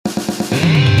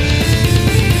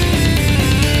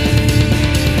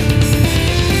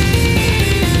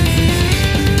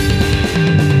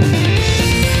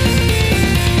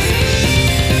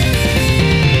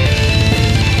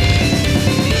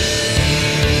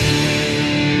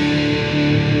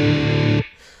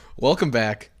Welcome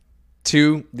back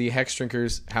to the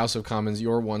Hexdrinkers House of Commons,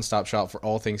 your one-stop shop for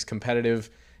all things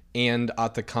competitive and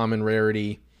at the common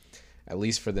rarity, at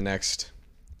least for the next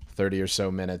 30 or so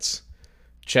minutes.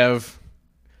 Chev,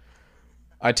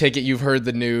 I take it you've heard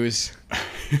the news,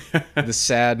 the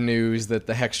sad news that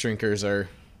the Hexdrinkers are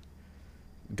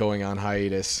going on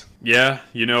hiatus. Yeah,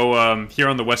 here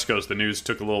on the West Coast, the news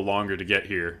took a little longer to get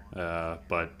here,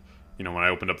 but when I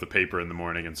opened up the paper in the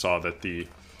morning and saw that the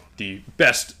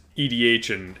best EDH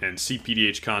and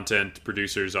cPDH content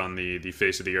producers on the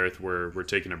face of the earth were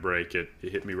taking a break, it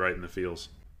hit me right in the feels.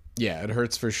 Yeah, it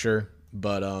hurts for sure,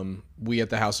 but we at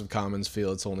the House of Commons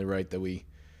feel it's only right that we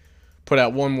put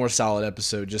out one more solid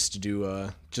episode just to do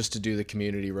the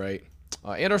community right,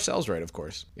 and ourselves right, of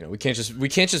course. We can't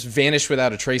just vanish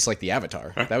without a trace like the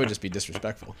Avatar. That would just be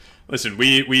disrespectful. Listen,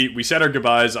 we said our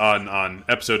goodbyes on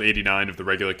episode 89 of the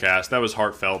regular cast. That was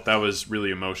heartfelt. That was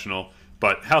really emotional.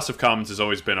 But House of Commons has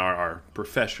always been our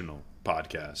professional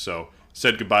podcast. So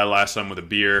said goodbye last time with a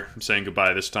beer. I'm saying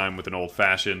goodbye this time with an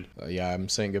old-fashioned. Yeah, I'm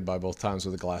saying goodbye both times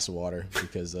with a glass of water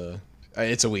because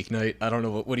it's a weeknight. I don't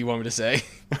know. What do you want me to say?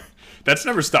 That's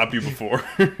never stopped you before.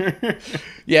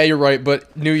 Yeah, you're right.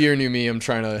 But new year, new me. I'm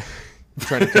trying to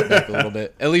cut back a little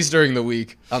bit. At least during the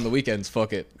week. On the weekends,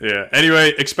 fuck it. Yeah.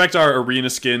 Anyway, expect our arena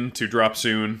skin to drop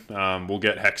soon. We'll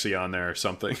get Hexy on there or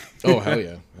something. Oh, hell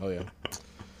yeah. Hell yeah.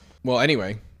 Well,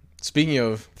 anyway, speaking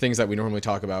of things that we normally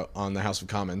talk about on the House of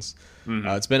Commons,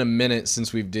 it's been a minute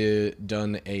since we've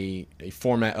done a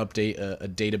format update, a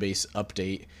database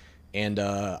update, and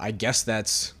I guess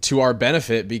that's to our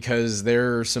benefit because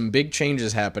there are some big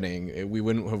changes happening we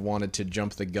wouldn't have wanted to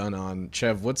jump the gun on.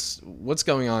 Chev, what's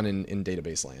going on in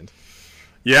database land?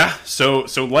 Yeah, so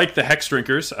like the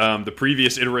Hexdrinkers, the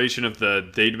previous iteration of the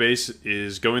database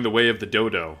is going the way of the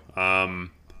dodo.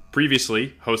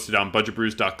 Previously hosted on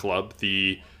budgetbrews.club,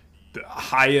 the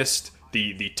highest,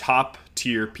 the top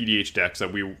tier PDH decks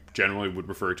that we generally would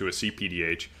refer to as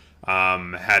cPDH,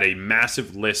 had a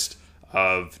massive list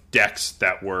of decks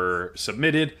that were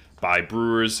submitted by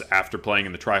brewers after playing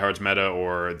in the Tryhards meta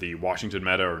or the Washington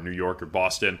meta or New York or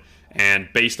Boston, and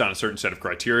based on a certain set of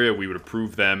criteria, we would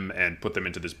approve them and put them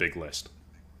into this big list.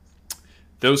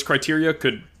 Those criteria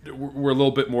were a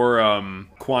little bit more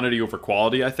quantity over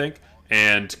quality, I think.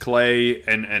 And Clay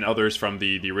and others from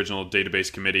the original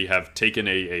database committee have taken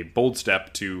a bold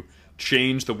step to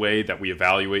change the way that we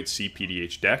evaluate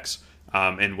cPDH decks,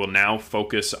 and will now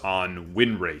focus on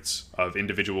win rates of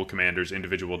individual commanders,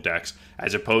 individual decks,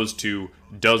 as opposed to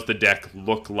does the deck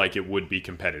look like it would be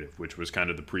competitive, which was kind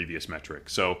of the previous metric.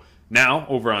 So now,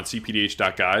 over on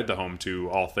cPDH.guide, the home to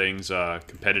all things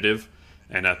competitive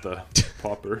and at the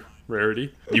proper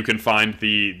rarity, you can find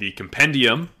the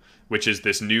compendium, which is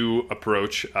this new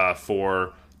approach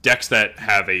for decks that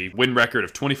have a win record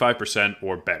of 25%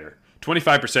 or better.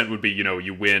 25% would be,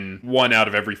 you win 1 out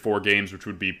of every 4 games, which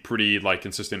would be pretty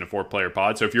consistent in a 4-player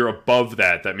pod. So if you're above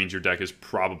that, that means your deck is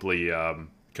probably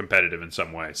competitive in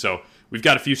some way. So we've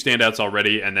got a few standouts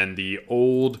already, and then the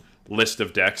old list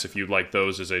of decks, if you'd like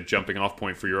those as a jumping off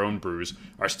point for your own brews,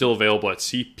 are still available at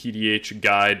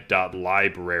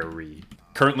cpdhguide.library.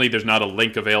 Currently, there's not a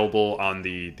link available on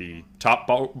the top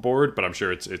board, but I'm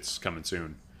sure it's coming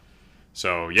soon.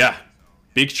 So yeah,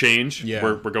 big change. Yeah.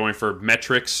 We're going for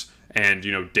metrics and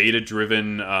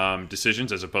data-driven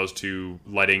decisions as opposed to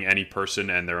letting any person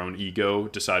and their own ego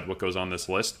decide what goes on this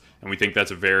list. And we think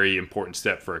that's a very important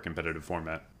step for a competitive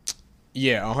format.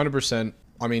 Yeah, 100%.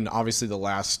 I mean, obviously, the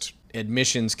last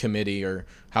admissions committee, or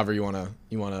however you want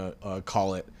to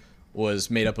call it,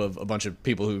 was made up of a bunch of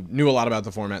people who knew a lot about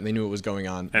the format and they knew what was going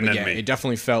on. And then yeah, me. It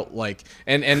definitely felt like,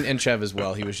 and Chev as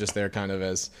well. He was just there kind of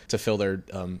as to fill their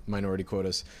minority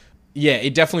quotas. Yeah,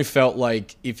 it definitely felt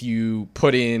like if you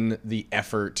put in the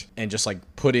effort and just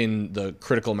put in the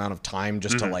critical amount of time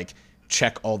just to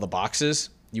check all the boxes,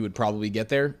 you would probably get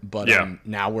there. But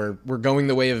now we're going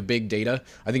the way of big data.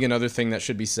 I think another thing that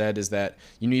should be said is that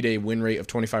you need a win rate of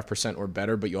 25% or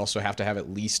better, but you also have to have at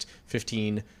least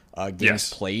 15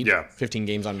 games played, 15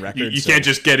 games on record. You can't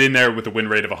just get in there with a win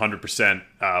rate of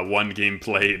 100%, 1 game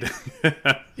played.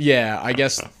 Yeah, I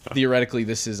guess theoretically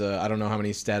this is I don't know how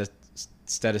many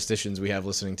statisticians we have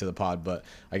listening to the pod, but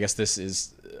I guess this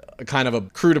is a kind of a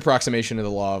crude approximation of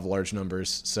the law of large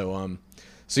numbers. So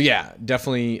yeah,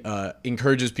 definitely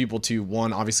encourages people to,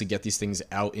 one, obviously get these things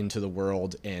out into the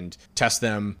world and test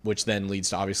them, which then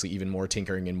leads to obviously even more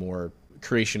tinkering and more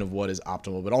creation of what is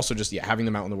optimal, but also just having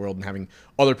them out in the world and having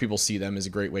other people see them is a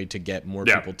great way to get more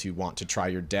people to want to try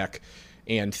your deck.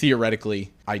 And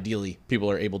theoretically, ideally,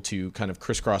 people are able to kind of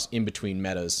crisscross in between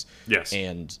metas,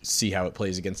 and see how it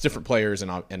plays against different players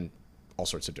and all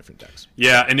sorts of different decks.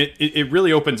 Yeah, and it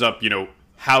really opens up,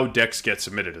 how decks get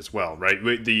submitted as well, right?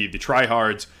 The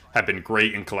tryhards have been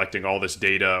great in collecting all this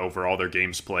data over all their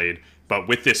games played, but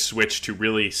with this switch to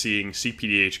really seeing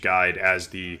cPDH Guide as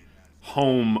the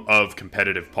home of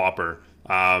competitive Pauper,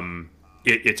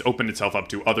 it's opened itself up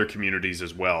to other communities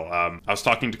as well. I was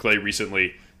talking to Clay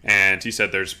recently, and he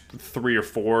said there's 3 or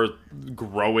 4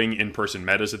 growing in-person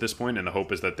metas at this point, and the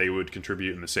hope is that they would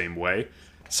contribute in the same way.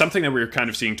 Something that we're kind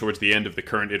of seeing towards the end of the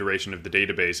current iteration of the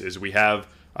database is we have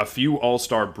a few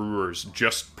all-star brewers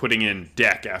just putting in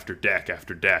deck after deck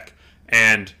after deck,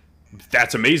 and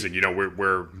that's amazing.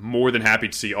 We're more than happy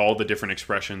to see all the different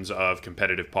expressions of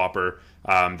competitive Pauper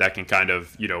that can kind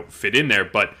of, fit in there,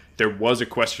 but there was a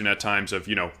question at times of,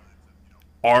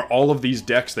 are all of these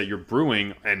decks that you're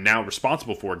brewing and now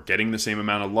responsible for getting the same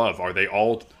amount of love? Are they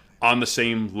all on the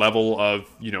same level of,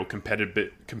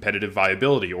 competitive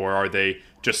viability, or are they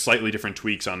just slightly different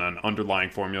tweaks on an underlying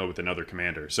formula with another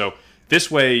commander? So this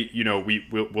way,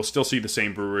 we'll still see the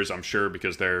same brewers, I'm sure,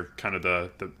 because they're kind of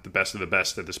the best of the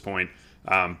best at this point.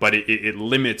 But it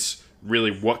limits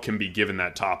really what can be given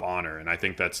that top honor, and I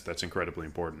think that's incredibly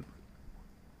important.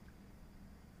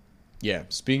 Yeah,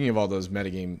 speaking of all those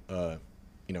metagame,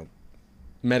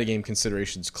 metagame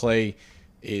considerations, Clay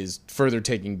is further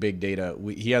taking big data.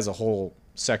 He has a whole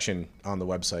section on the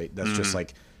website that's just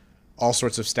like all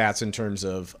sorts of stats in terms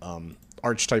of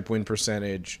archetype win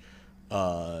percentage,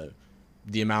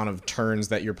 the amount of turns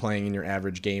that you're playing in your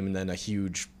average game, and then a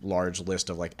huge, large list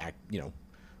of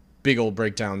big old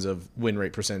breakdowns of win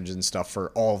rate percentages and stuff for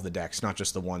all of the decks, not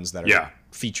just the ones that are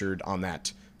featured on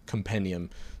that compendium.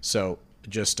 So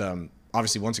just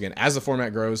obviously, once again, as the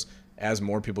format grows, as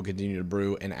more people continue to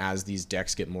brew, and as these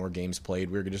decks get more games played,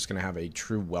 we're just going to have a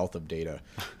true wealth of data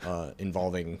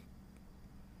involving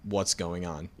what's going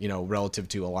on, relative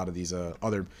to a lot of these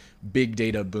other big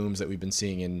data booms that we've been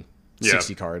seeing in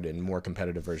 60 card and more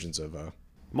competitive versions of.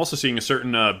 I'm also seeing a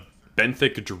certain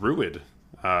benthic druid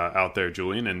out there,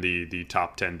 Julian, in the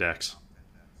top 10 decks.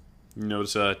 You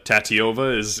notice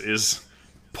Tatiova is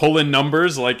pulling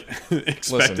numbers like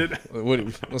expected.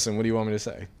 Listen, what do you want me to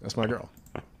say? That's my girl.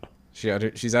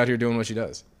 She's out here doing what she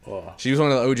does. Oh. She was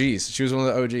one of the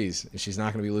OGs. And she's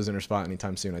not going to be losing her spot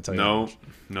anytime soon, I tell you.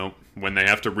 No. When they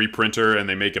have to reprint her and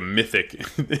they make a mythic,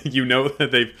 that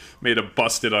they've made a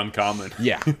busted uncommon.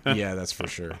 Yeah, that's for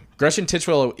sure. Gretchen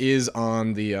Titchwellow is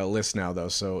on the list now, though,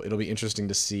 so it'll be interesting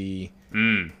to see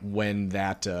when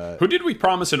that... Who did we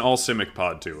promise an all-Simic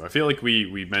pod to? I feel like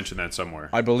we mentioned that somewhere.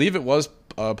 I believe it was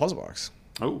Puzzlebox.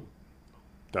 Oh,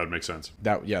 that would make sense.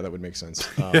 That would make sense.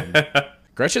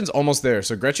 Gretchen's almost there.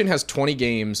 So Gretchen has 20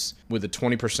 games with a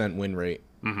 20% win rate,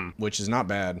 which is not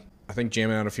bad. I think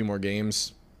jamming out a few more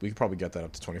games, we could probably get that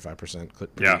up to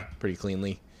 25% pretty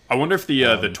cleanly. I wonder if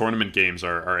the tournament games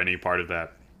are any part of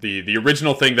that. The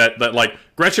original thing that like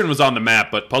Gretchen was on the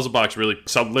map, but Puzzlebox really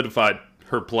solidified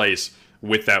her place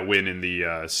with that win in the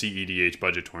cEDH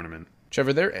budget tournament.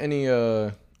 Trevor,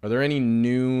 are there any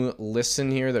new lists in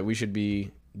here that we should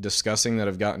be discussing that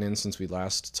have gotten in since we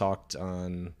last talked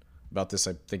on about this,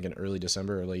 I think, in early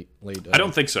December or late. I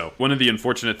don't think so. One of the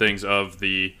unfortunate things of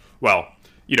there's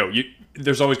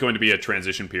always going to be a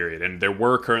transition period, and there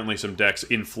were currently some decks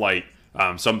in flight,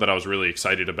 some that I was really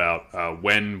excited about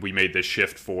when we made this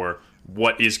shift for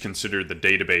what is considered the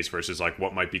database versus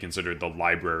what might be considered the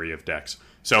library of decks.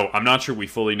 So I'm not sure we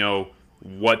fully know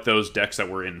what those decks that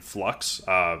were in flux,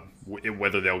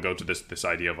 whether they'll go to this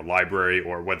idea of a library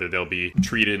or whether they'll be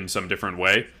treated in some different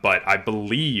way. But I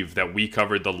believe that we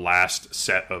covered the last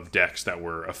set of decks that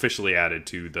were officially added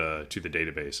to the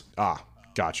database. Ah,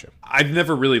 gotcha. I've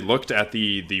never really looked at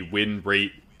the win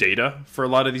rate data for a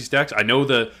lot of these decks. I know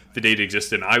the data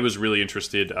existed, and I was really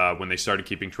interested when they started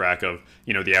keeping track of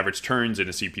the average turns in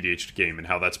a cPDH game and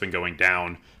how that's been going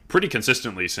down pretty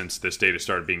consistently since this data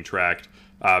started being tracked.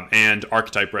 And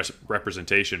archetype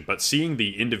representation. But seeing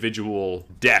the individual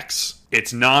decks,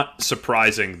 it's not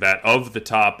surprising that of the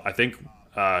top, I think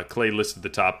Clay listed the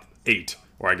top 8,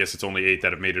 or I guess it's only 8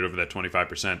 that have made it over that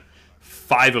 25%.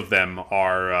 5 of them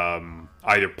are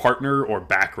either partner or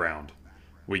background.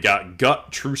 We got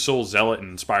Gut, True Soul, Zealot,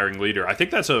 and Inspiring Leader. I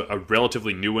think that's a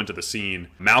relatively new one to the scene.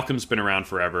 Malcolm's been around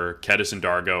forever. Kedis and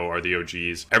Dargo are the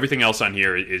OGs. Everything else on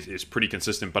here is pretty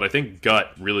consistent, but I think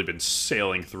Gut really been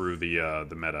sailing through the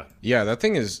meta. Yeah, that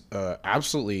thing is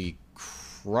absolutely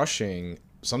crushing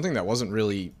something that wasn't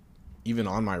really even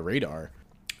on my radar.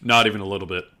 Not even a little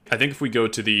bit. I think if we go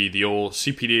to the old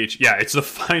cPDH, it's the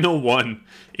final one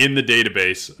in the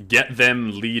database. Get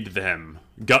them, lead them.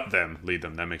 Gut them, lead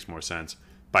them. That makes more sense.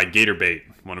 By Gatorbait,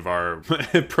 one of our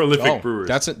prolific brewers.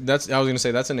 That's I was going to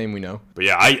say that's a name we know. But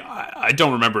yeah, I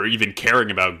don't remember even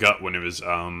caring about Gut when it was.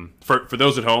 For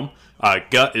those at home,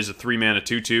 Gut is a 3-mana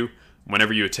 2/2.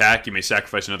 Whenever you attack, you may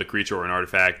sacrifice another creature or an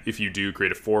artifact. If you do,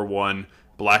 create a 4/1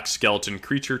 black skeleton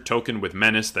creature token with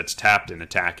menace that's tapped and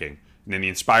attacking. And then the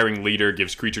Inspiring Leader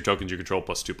gives creature tokens you control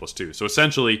 +2/+2. So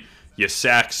essentially, you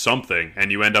sack something,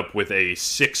 and you end up with a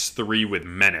 6/3 with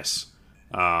menace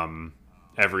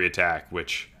every attack,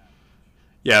 which,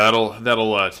 yeah,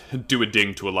 that'll do a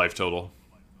ding to a life total.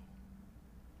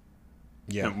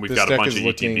 Yeah, and we've got a bunch of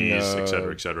ETBs, et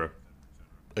cetera, et cetera.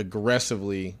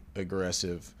 Aggressively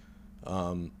aggressive.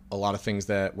 A lot of things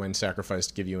that when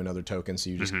sacrificed give you another token, so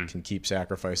you just can keep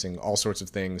sacrificing all sorts of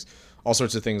things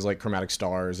like Chromatic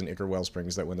Stars and Ichor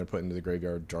Wellsprings that when they're put into the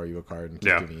graveyard draw you a card and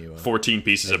keep giving you 14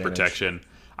 pieces advantage. of protection.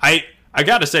 I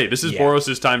gotta say, this is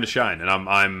Boros' time to shine, and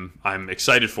I'm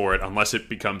excited for it unless it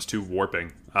becomes too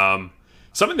warping.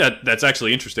 Something that's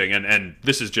actually interesting, and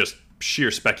this is just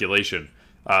sheer speculation,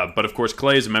 but of course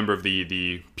Clay is a member of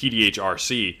the PDH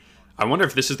RC. I wonder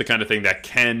if this is the kind of thing that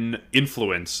can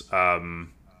influence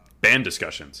ban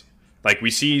discussions. Like,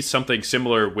 we see something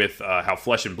similar with how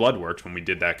Flesh and Blood worked when we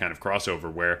did that kind of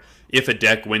crossover, where if a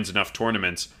deck wins enough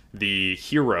tournaments, the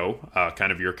hero,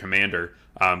 kind of your commander,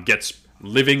 gets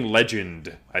Living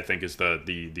Legend, I think is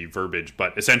the verbiage,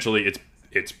 but essentially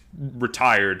it's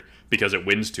retired because it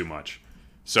wins too much.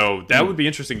 So that would be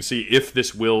interesting to see if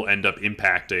this will end up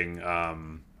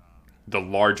impacting the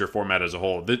larger format as a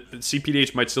whole. The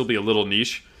cPDH might still be a little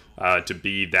niche to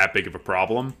be that big of a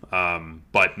problem,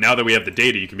 but now that we have the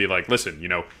data, you can be like, listen,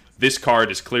 this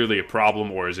card is clearly a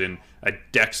problem, or is in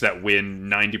decks that win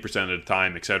 90% of the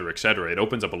time, et cetera, et cetera. It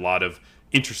opens up a lot of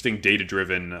interesting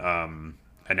data-driven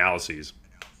analyses.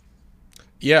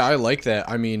 Yeah, I like that.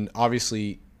 I mean,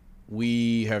 obviously,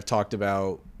 we have talked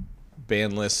about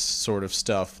ban lists sort of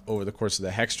stuff over the course of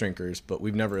the Hexdrinkers, but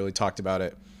we've never really talked about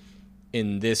it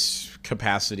in this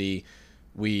capacity.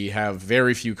 We have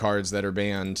very few cards that are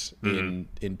banned in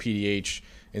PDH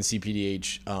and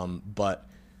cPDH, but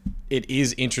it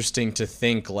is interesting to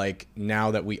think, like,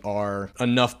 now that we are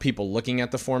enough people looking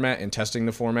at the format and testing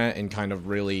the format and kind of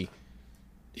really,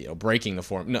 breaking the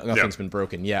form. Nothing's been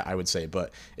broken yet, I would say,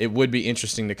 but it would be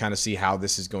interesting to kind of see how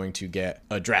this is going to get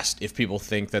addressed. If people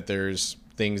think that there's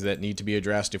things that need to be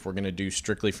addressed, if we're going to do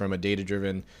strictly from a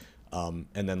data-driven, and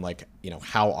then, like,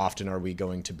 how often are we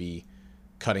going to be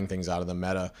cutting things out of the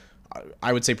meta?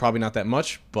 I would say probably not that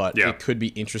much, but it could be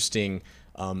interesting.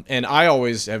 And I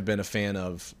always have been a fan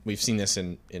of, we've seen this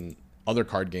in other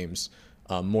card games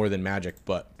more than Magic,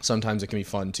 but sometimes it can be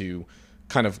fun to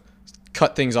kind of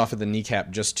cut things off at the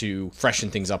kneecap just to freshen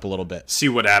things up a little bit. See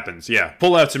what happens,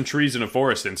 Pull out some trees in a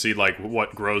forest and see, like,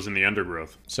 what grows in the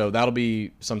undergrowth. So that'll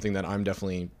be something that I'm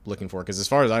definitely looking for, because as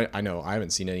far as I know, I haven't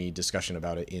seen any discussion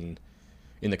about it in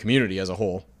the community as a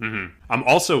whole. I'm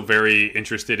also very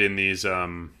interested in these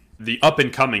the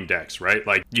up-and-coming decks, right?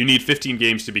 Like, you need 15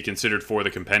 games to be considered for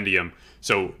the compendium,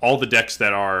 so all the decks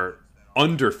that are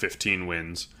under 15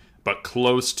 wins but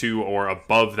close to or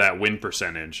above that win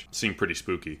percentage seem pretty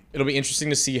spooky. It'll be interesting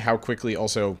to see how quickly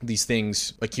also these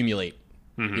things accumulate,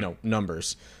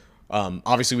 numbers.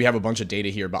 Obviously, we have a bunch of data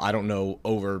here, but I don't know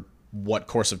over what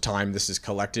course of time this is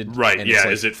collected. Right, and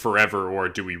is it forever, or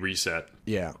do we reset?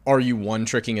 Yeah. Are you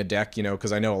one-tricking a deck,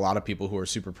 because I know a lot of people who are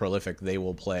super prolific, they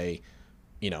will play,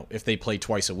 if they play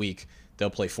twice a week,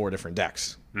 they'll play 4 different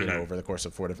decks, over the course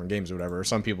of 4 different games or whatever. Or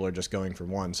some people are just going for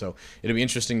one. So it'll be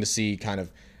interesting to see kind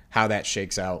of how that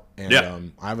shakes out. And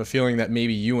I have a feeling that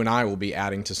maybe you and I will be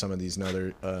adding to some of these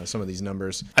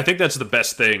numbers. I think that's the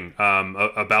best thing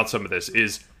about some of this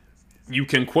is you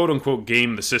can quote-unquote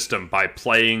game the system by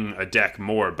playing a deck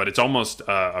more, but it's almost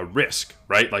a risk,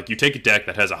 right? Like, you take a deck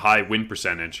that has a high win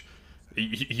percentage,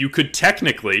 you could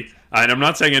technically, and I'm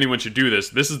not saying anyone should do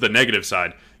this is the negative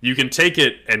side, you can take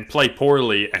it and play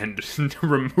poorly and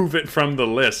remove it from the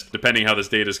list, depending how this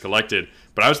data is collected.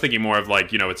 But I was thinking more of, like,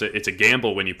 it's a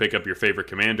gamble when you pick up your favorite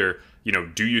commander.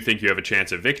 Do you think you have a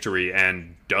chance at victory,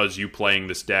 and does you playing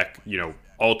this deck,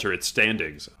 alter its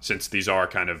standings, since these are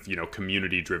kind of,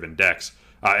 community-driven decks.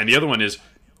 And the other one is,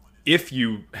 if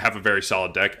you have a very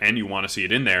solid deck and you want to see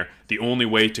it in there, the only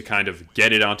way to kind of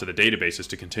get it onto the database is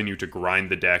to continue to grind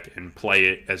the deck and play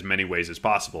it as many ways as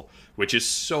possible, which is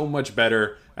so much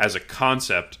better as a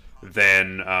concept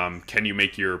than can you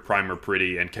make your primer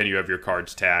pretty, and can you have your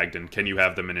cards tagged, and can you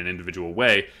have them in an individual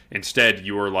way. Instead,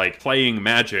 you are, like, playing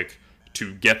Magic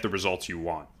to get the results you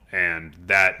want. And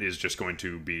that is just going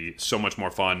to be so much more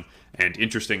fun and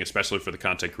interesting, especially for the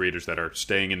content creators that are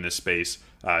staying in this space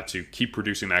to keep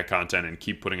producing that content and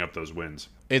keep putting up those wins.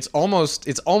 It's almost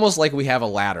like we have a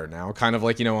ladder now, kind of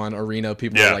like, on Arena,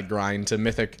 people like grind to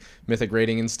mythic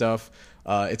rating and stuff.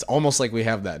 It's almost like we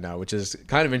have that now, which is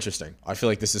kind of interesting. I feel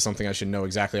like this is something I should know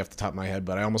exactly off the top of my head,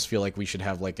 but I almost feel like we should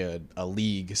have like a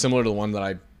league similar to the one that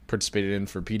I participated in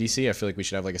for PDC. I feel like we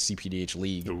should have like a cPDH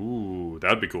league. Ooh,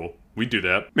 that'd be cool. We'd do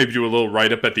that. Maybe do a little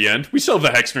write-up at the end. We still have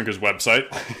the Hexdrinkers website.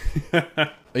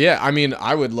 Yeah, I mean,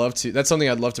 I would love to. That's something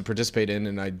I'd love to participate in,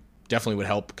 and I definitely would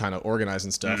help kind of organize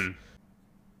and stuff.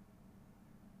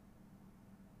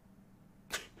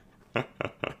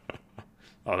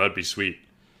 Oh, that'd be sweet.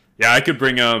 Yeah, I could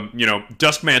bring,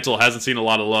 Dusk Mantle hasn't seen a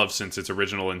lot of love since its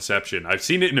original inception. I've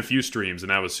seen it in a few streams, and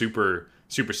that was super,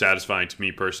 super satisfying to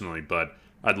me personally, but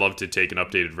I'd love to take an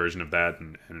updated version of that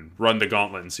and run the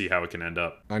gauntlet and see how it can end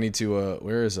up. I need to,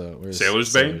 where's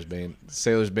Sailor's Bane?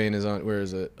 Sailor's Bane is on, where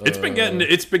is it? It's been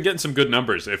getting some good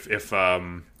numbers. If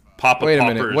Papa Wait a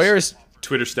minute, where's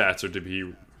Twitter stats are to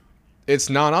be... It's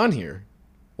not on here.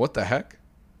 What the heck?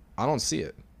 I don't see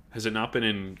it. Has it not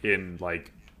been in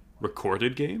like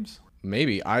recorded games?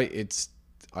 Maybe. I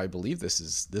believe this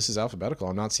is alphabetical.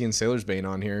 I'm not seeing Sailor's Bane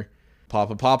on here.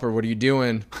 Papa Popper, what are you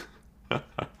doing?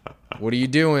 What are you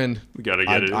doing? We gotta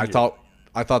get it.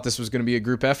 I thought this was going to be a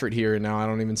group effort here, and now I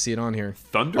don't even see it on here.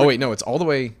 Thunder. Oh wait, no, it's all the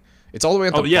way. It's all the way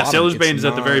at the bottom. Oh yeah, Sailor's Bane is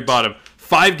at the very bottom.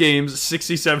 5 games,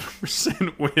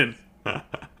 67% win.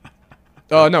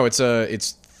 Oh no,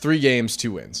 it's 3 games,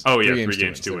 2 wins. Oh yeah, 3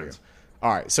 games, 2 wins.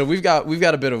 All right, so we've got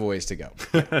a bit of a ways to go.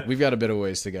 We've got a bit of a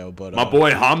ways to go, but my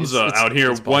boy Hamza out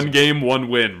here, 1 game, 1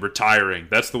 win, retiring.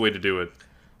 That's the way to do it.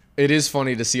 It is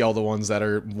funny to see all the ones that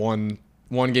are one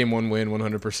game, 1 win,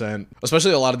 100%.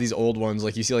 Especially a lot of these old ones,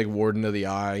 like you see like Warden of the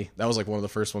Eye. That was like one of the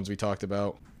first ones we talked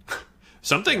about.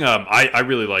 Something I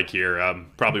really like here,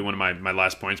 probably one of my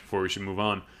last points before we should move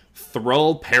on.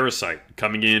 Thrall Parasite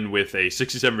coming in with a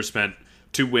 67%,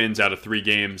 2 wins out of 3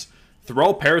 games.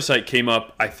 Thrall Parasite came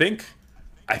up, I think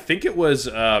it was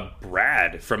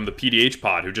Brad from the PDH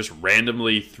pod who just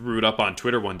randomly threw it up on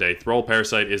Twitter one day. Thrall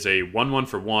Parasite is a 1/1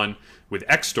 for 1 with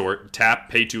Extort, tap,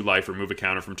 pay 2 life, remove a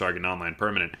counter from target non-land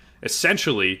permanent.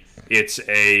 Essentially, it's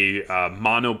a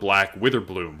mono black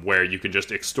Witherbloom where you can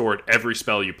just extort every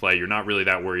spell you play. You're not really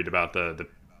that worried about the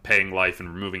paying life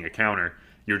and removing a counter.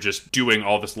 You're just doing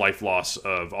all this life loss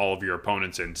of all of your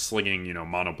opponents and slinging,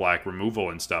 mono black removal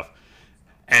and stuff.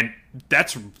 And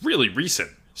that's really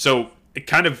recent. So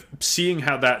kind of seeing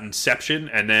how that inception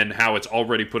and then how it's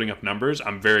already putting up numbers,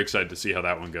 I'm very excited to see how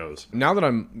that one goes. Now that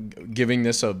I'm giving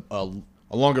this a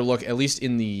longer look, at least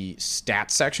in the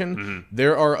stats section,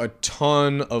 there are a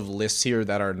ton of lists here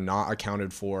that are not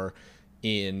accounted for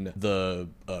in the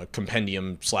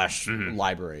compendium /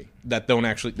 library that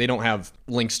they don't have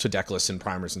links to deck lists and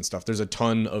primers and stuff. There's a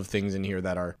ton of things in here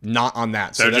that are not on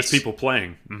that. So that's just people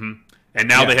playing. And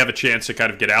now they have a chance to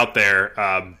kind of get out there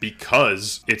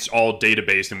because it's all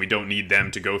database, and we don't need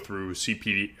them to go through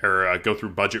CPD or go through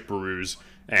budget brews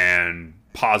and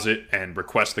pause it and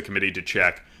request the committee to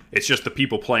check. It's just the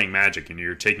people playing Magic, and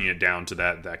you're taking it down to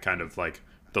that kind of like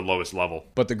the lowest level.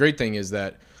 But the great thing is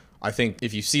that I think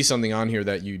if you see something on here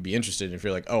that you'd be interested in, if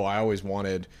you're like, oh, I always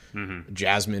wanted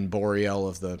Jasmine Boreal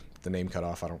of the name cut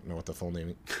off. I don't know what the full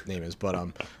name is, but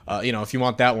if you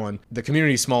want that one, the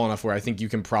community's small enough where I think you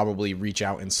can probably reach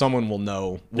out and someone will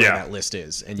know where that list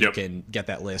is, and you can get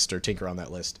that list or tinker on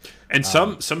that list. And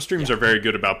some streams are very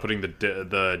good about putting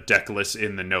the deck list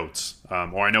in the notes.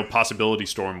 Or I know Possibility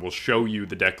Storm will show you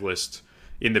the deck list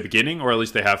in the beginning, or at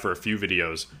least they have for a few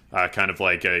videos, kind of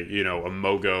like a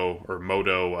Mogo or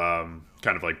Modo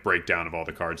kind of like breakdown of all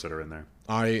the cards that are in there.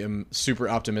 I am super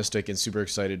optimistic and super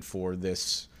excited for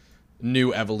this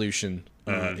new evolution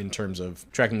in terms of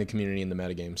tracking the community in the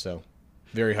metagame. So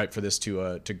very hyped for this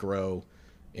to grow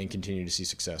and continue to see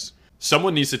success.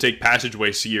 Someone needs to take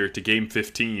Passageway Seer to game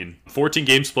 15. 14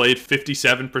 games played,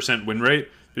 57% win rate.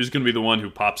 Who's going to be the one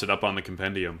who pops it up on the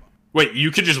compendium? Wait,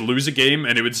 you could just lose a game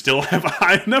and it would still have a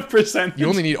high enough percentage? You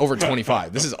only need over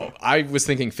 25. I was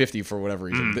thinking 50 for whatever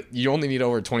reason. You only need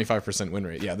over 25% win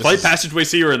rate. Yeah. Play Passageway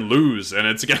Seer and lose, and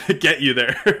it's going to get you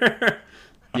there.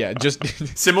 Yeah, just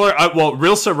similar.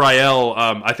 Rilsa Rael,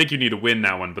 I think you need to win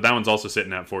that one, but that one's also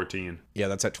sitting at 14. Yeah,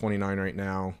 that's at 29 right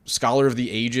now. Scholar of the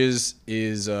Ages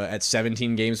is at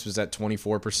 17 games, was at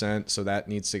 24%, so that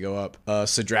needs to go up.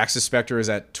 Sidraxis Spectre is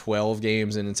at 12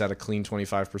 games, and it's at a clean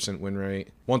 25% win rate.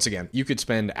 Once again, you could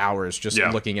spend hours just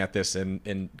looking at this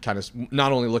and kind of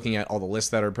not only looking at all the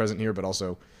lists that are present here, but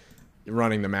also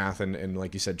running the math and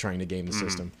like you said, trying to game the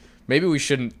system. Maybe we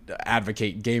shouldn't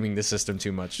advocate gaming the system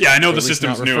too much. Yeah, I know the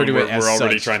system's new and we're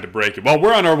already trying to break it. Well,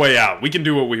 we're on our way out. We can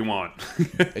do what we want.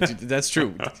 That's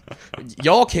true.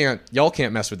 Y'all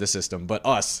can't mess with the system, but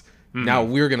us, now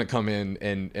we're going to come in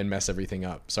and mess everything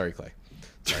up. Sorry, Clay.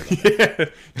 Sorry about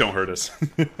that. Don't hurt us.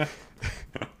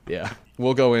 Yeah.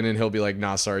 We'll go in and he'll be like,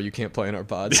 nah, sorry, you can't play in our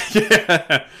pods.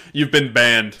 Yeah, you've been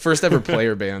banned. First ever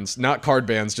player bans. Not card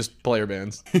bans, just player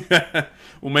bans.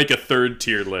 We'll make a third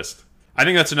tier list. I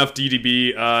think that's enough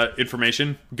DDB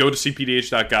information. Go to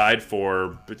cPDH.guide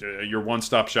for your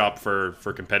one-stop shop for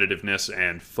competitiveness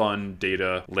and fun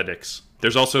data analytics.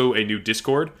 There's also a new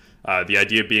Discord. The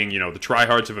idea being, the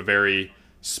tryhards have a very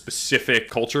specific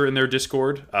culture in their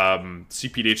Discord.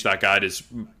 cPDH.guide is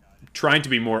trying to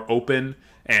be more open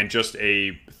and just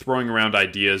a throwing around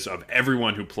ideas of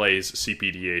everyone who plays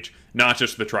cPDH, not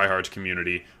just the tryhards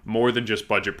community, more than just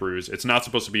budget brews. It's not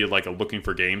supposed to be like a looking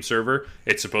for game server.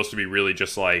 It's supposed to be really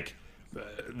just like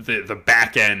the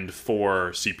back end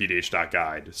for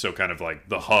cPDH.guide. So kind of like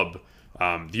the hub,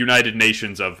 the United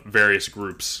Nations of various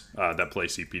groups that play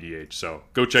cPDH. So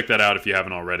go check that out if you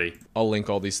haven't already. I'll link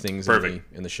all these things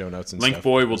in the show notes and Link stuff.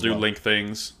 Boy will do link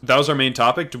things. That was our main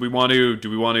topic. Do we want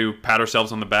to pat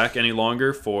ourselves on the back any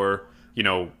longer for,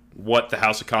 what the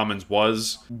House of Commons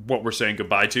was, what we're saying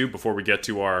goodbye to before we get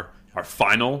to our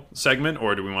final segment,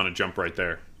 or do we want to jump right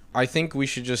there? I think we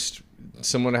should just,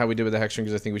 similar to how we did with the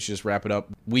Hexdrinkers, I think we should just wrap it up.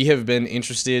 We have been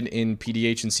interested in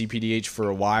PDH and cPDH for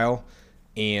a while,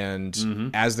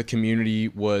 and as the community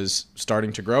was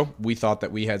starting to grow, we thought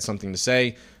that we had something to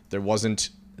say. There wasn't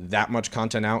that much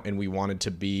content out, and we wanted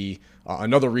to be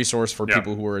another resource for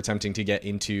people who were attempting to get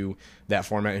into that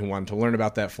format and who wanted to learn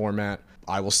about that format.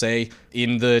 I will say,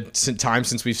 in the time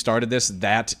since we've started this,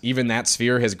 that even that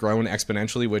sphere has grown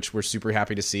exponentially, which we're super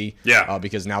happy to see. Yeah.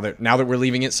 Because now that we're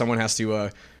leaving it, someone has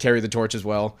to carry the torch as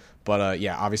well. But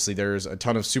obviously there's a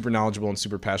ton of super knowledgeable and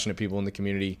super passionate people in the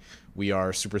community. We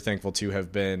are super thankful to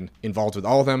have been involved with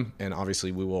all of them, and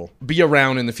obviously we will be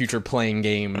around in the future playing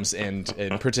games and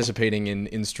participating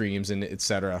in streams and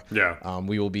etc. Yeah.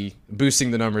 We will be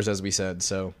boosting the numbers, as we said.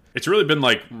 So it's really been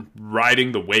like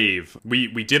riding the wave.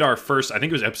 We did our first, I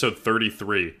think it was episode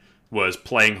 33, was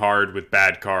playing hard with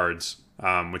bad cards,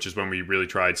 which is when we really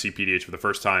tried cPDH for the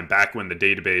first time, back when the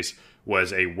database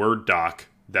was a Word doc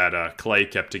that Clay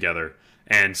kept together.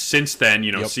 And since then,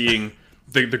 seeing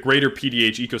the greater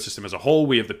PDH ecosystem as a whole,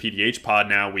 we have the PDH pod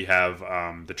now. We have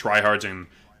the tryhards and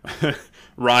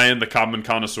Ryan, the common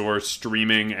connoisseur,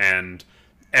 streaming and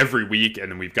every week.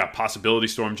 And then we've got Possibility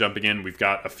Storm jumping in. We've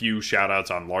got a few shout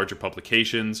outs on larger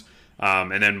publications.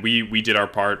 And then we did our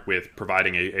part with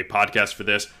providing a podcast for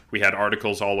this. We had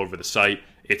articles all over the site.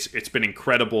 It's been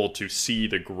incredible to see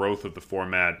the growth of the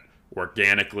format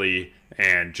organically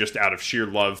and just out of sheer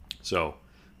love. So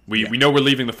we know we're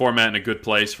leaving the format in a good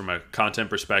place from a content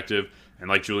perspective. And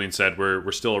like Julian said,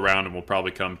 we're still around, and we'll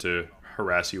probably come to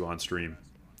harass you on stream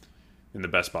in the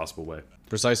best possible way.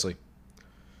 Precisely.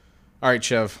 All right,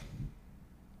 Chev.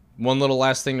 One little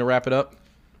last thing to wrap it up.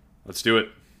 Let's do it.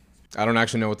 I don't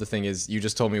actually know what the thing is. You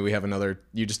just told me we have another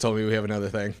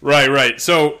thing. Right.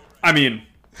 So, I mean,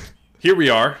 here we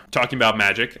are talking about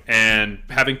Magic and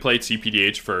having played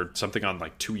cPDH for something on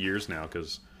like 2 years now,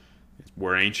 because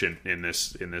we're ancient in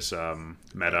this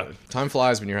meta. Time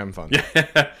flies when you're having fun.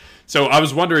 Yeah. So I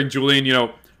was wondering, Julian,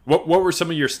 what were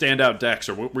some of your standout decks,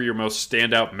 or what were your most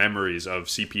standout memories of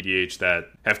cPDH that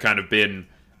have kind of been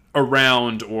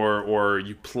around, or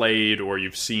you played, or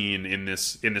you've seen in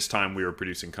this time we were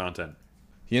producing content?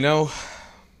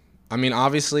 I mean,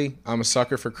 obviously, I'm a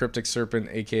sucker for Cryptic Serpent,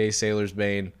 aka Sailor's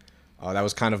Bane. That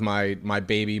was kind of my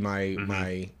baby,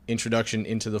 my introduction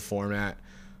into the format.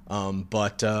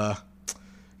 But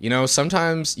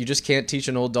sometimes you just can't teach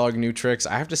an old dog new tricks.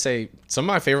 I have to say, some of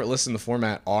my favorite lists in the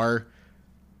format are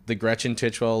the Gretchen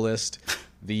Titchwell list,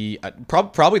 the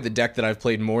probably the deck that I've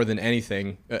played more than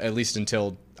anything, at least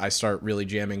until I start really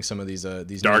jamming some of these new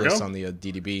lists on the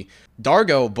DDB.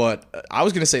 Dargo, but I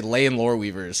was going to say Ley and Lore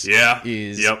Weavers. Yeah.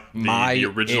 Is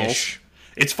the original. Ish.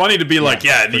 It's funny to be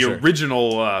the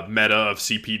original meta of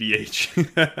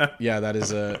cPDH. Yeah,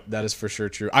 that is for sure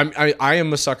true. I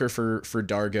am a sucker for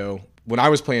Dargo. When I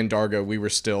was playing Dargo, we were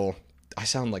still. I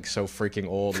sound like so freaking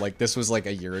old. Like this was like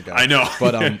a year ago. I know,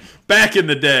 but back in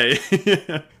the day.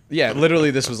 Yeah,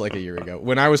 literally, this was like a year ago.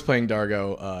 When I was playing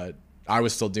Dargo, I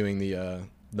was still doing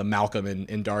the Malcolm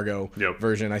and Dargo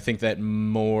version. I think that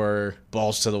more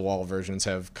balls to the wall versions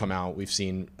have come out. We've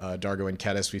seen Dargo and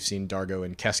Kedis. We've seen Dargo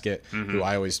and Keskit, who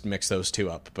I always mix those two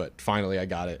up. But finally, I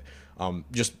got it.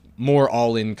 Just more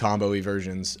all-in combo-y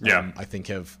versions, I think,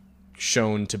 have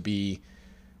shown to be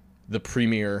the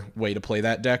premier way to play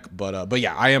that deck. But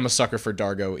yeah, I am a sucker for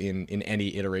Dargo in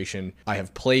any iteration. I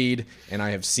have played and I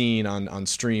have seen on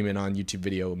stream and on YouTube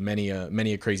video many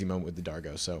a crazy moment with the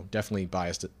Dargo. So definitely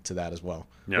biased to that as well.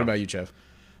 Yeah. What about you, Chev?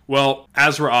 Well,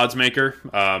 Azra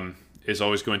Oddsmaker is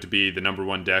always going to be the number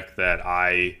one deck that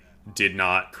I did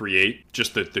not create.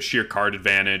 Just the sheer card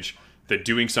advantage, the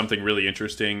doing something really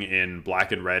interesting in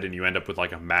black and red, and you end up with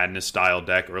like a Madness style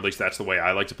deck, or at least that's the way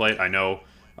I like to play it. I know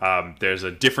there's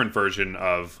a different version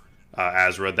of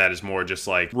Azra that is more just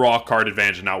like raw card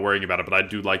advantage and not worrying about it, but I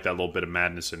do like that little bit of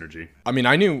Madness synergy. I mean,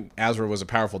 I knew Azra was a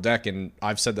powerful deck, and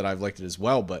I've said that I've liked it as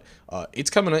well, but it's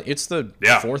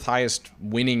the fourth highest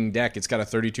winning deck. It's got a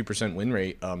 32% win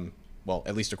rate. Well,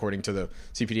 at least according to the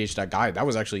cPDH guide. That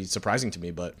was actually surprising to me,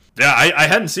 but... Yeah, I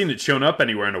hadn't seen it shown up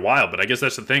anywhere in a while, but I guess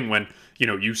that's the thing when,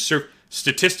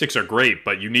 statistics are great,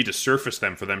 but you need to surface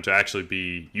them for them to actually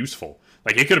be useful.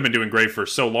 Like, it could have been doing great for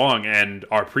so long, and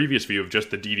our previous view of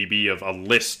just the DDB of a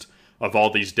list of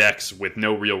all these decks with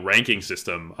no real ranking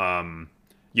system,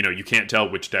 you can't tell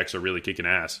which decks are really kicking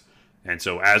ass. And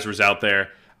so Azra's out there.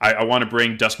 I want to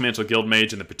bring Duskmantle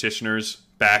Guildmage and the Petitioners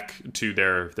back to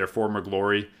their former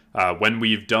glory. When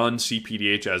we've done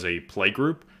cPDH as a play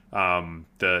group,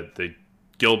 the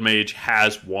Guildmage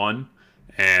has won,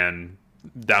 and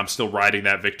I'm still riding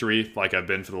that victory like I've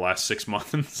been for the last 6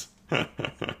 months.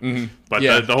 Mm-hmm. But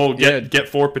yeah. the whole get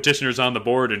 4 Petitioners on the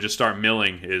board and just start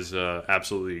milling is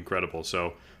absolutely incredible.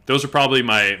 So those are probably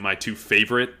my 2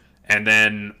 favorite. And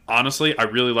then, honestly, I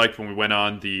really liked when we went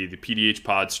on the PDH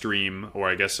pod stream, or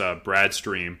I guess Brad's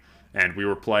stream, and we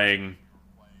were playing,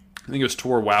 I think it was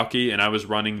Tor Wauke, and I was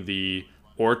running the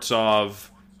Ortsov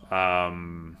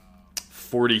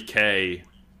 40k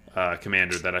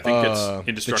commander that I think gets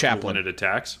indestructible when it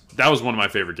attacks. That was one of my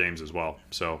favorite games as well.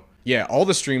 So yeah, all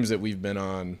the streams that we've been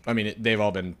on, I mean, they've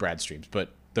all been Brad streams, but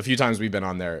the few times we've been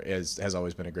on there has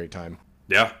always been a great time.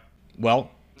 Yeah.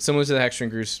 Well, similar to the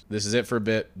Hexdrinkers, this is it for a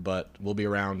bit, but we'll be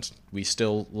around. We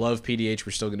still love PDH.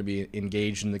 We're still going to be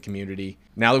engaged in the community.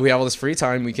 Now that we have all this free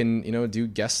time, we can, do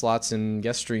guest slots and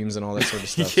guest streams and all that sort of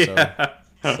stuff. Yeah.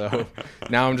 So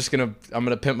now I'm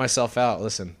gonna pimp myself out.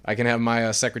 Listen, I can have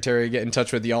my secretary get in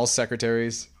touch with y'all's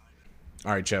secretaries.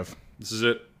 All right, Jeff. This is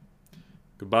it.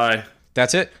 Goodbye.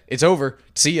 That's it. It's over.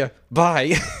 See ya.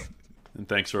 Bye. And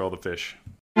thanks for all the fish.